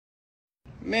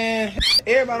Man,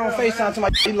 everybody on FaceTime talking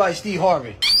about he like Steve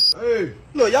Harvey. Hey.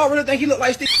 Look, y'all really think he look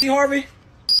like Steve Harvey?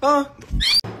 Huh?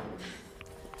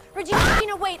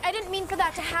 Regina, wait, I didn't mean for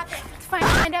that to happen. To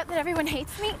find out that everyone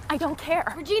hates me, I don't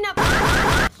care. Regina,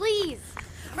 please.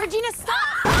 Regina,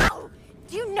 stop!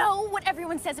 Do you know what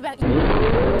everyone says about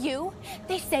you?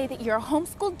 They say that you're a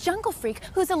homeschooled jungle freak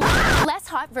who's a less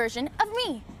hot version of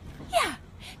me. Yeah,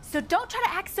 so don't try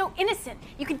to act so innocent.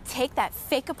 You can take that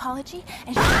fake apology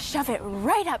and shove it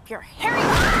right up your hairy...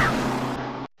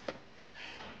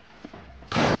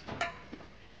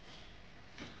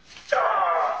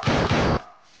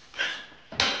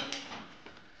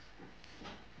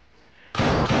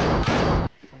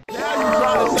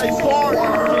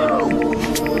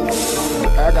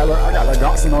 I got a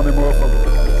Johnson on them motherfucker.